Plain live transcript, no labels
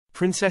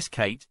Princess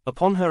Kate,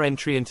 upon her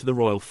entry into the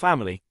royal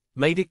family,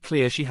 made it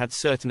clear she had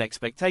certain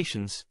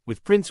expectations,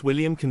 with Prince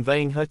William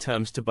conveying her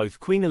terms to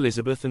both Queen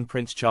Elizabeth and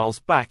Prince Charles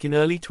back in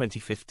early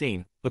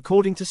 2015,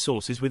 according to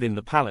sources within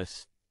the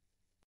palace.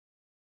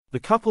 The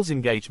couple's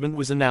engagement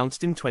was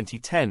announced in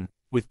 2010,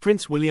 with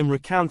Prince William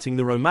recounting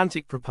the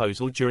romantic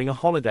proposal during a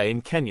holiday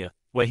in Kenya,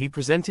 where he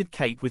presented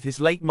Kate with his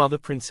late mother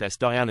Princess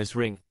Diana's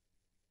ring.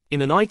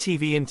 In an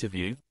ITV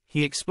interview,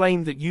 he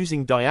explained that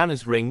using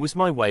Diana's ring was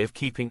my way of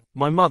keeping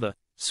my mother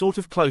sort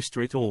of close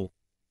to it all.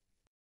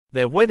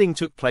 Their wedding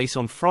took place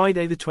on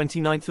Friday the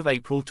 29th of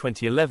April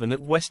 2011 at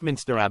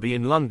Westminster Abbey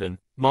in London,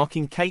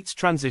 marking Kate's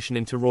transition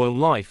into royal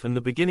life and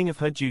the beginning of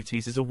her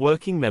duties as a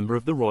working member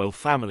of the royal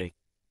family.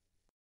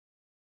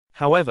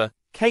 However,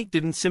 Kate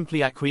didn't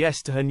simply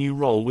acquiesce to her new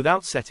role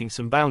without setting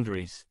some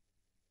boundaries.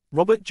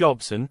 Robert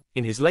Jobson,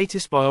 in his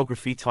latest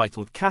biography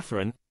titled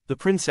Catherine, the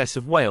Princess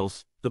of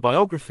Wales, the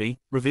biography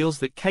reveals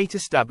that Kate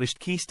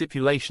established key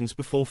stipulations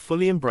before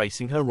fully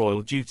embracing her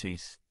royal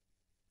duties.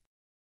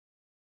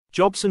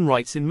 Jobson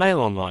writes in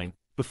Mail Online,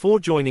 before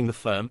joining the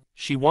firm,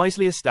 she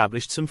wisely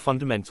established some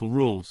fundamental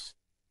rules.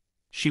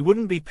 She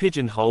wouldn't be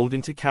pigeonholed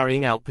into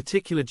carrying out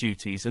particular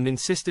duties and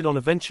insisted on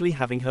eventually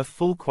having her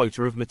full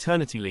quota of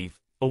maternity leave,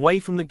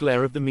 away from the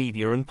glare of the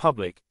media and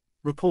public,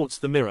 reports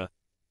the Mirror.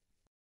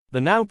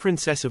 The now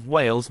Princess of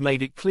Wales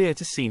made it clear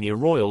to senior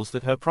royals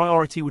that her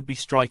priority would be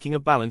striking a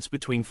balance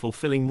between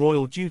fulfilling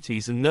royal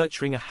duties and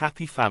nurturing a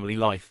happy family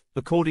life,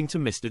 according to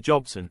Mr.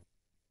 Jobson.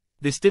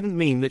 This didn't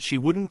mean that she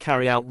wouldn't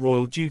carry out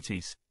royal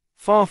duties.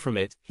 Far from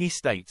it, he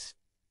states.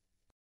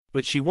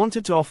 But she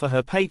wanted to offer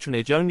her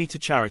patronage only to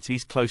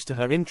charities close to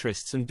her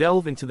interests and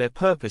delve into their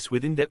purpose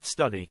with in-depth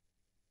study.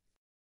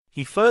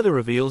 He further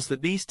reveals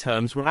that these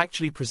terms were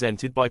actually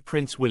presented by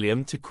Prince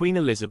William to Queen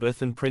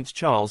Elizabeth and Prince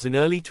Charles in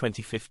early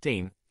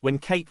 2015, when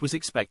Kate was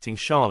expecting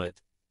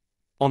Charlotte.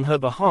 On her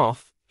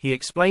behalf, he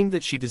explained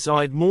that she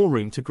desired more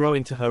room to grow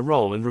into her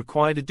role and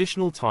required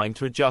additional time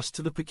to adjust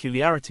to the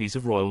peculiarities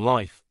of royal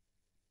life.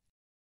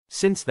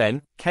 Since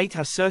then, Kate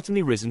has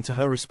certainly risen to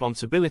her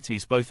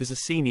responsibilities both as a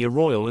senior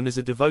royal and as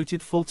a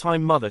devoted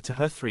full-time mother to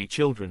her 3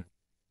 children.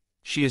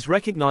 She is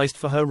recognized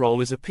for her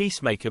role as a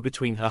peacemaker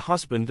between her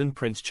husband and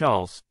Prince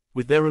Charles,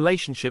 with their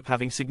relationship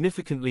having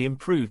significantly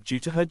improved due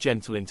to her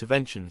gentle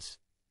interventions.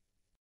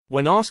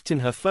 When asked in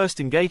her first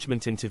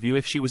engagement interview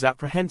if she was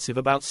apprehensive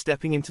about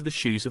stepping into the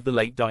shoes of the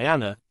late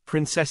Diana,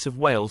 Princess of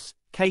Wales,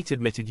 Kate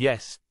admitted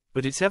yes,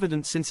 but it's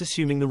evident since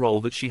assuming the role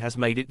that she has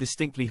made it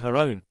distinctly her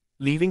own,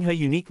 leaving her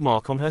unique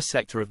mark on her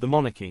sector of the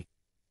monarchy.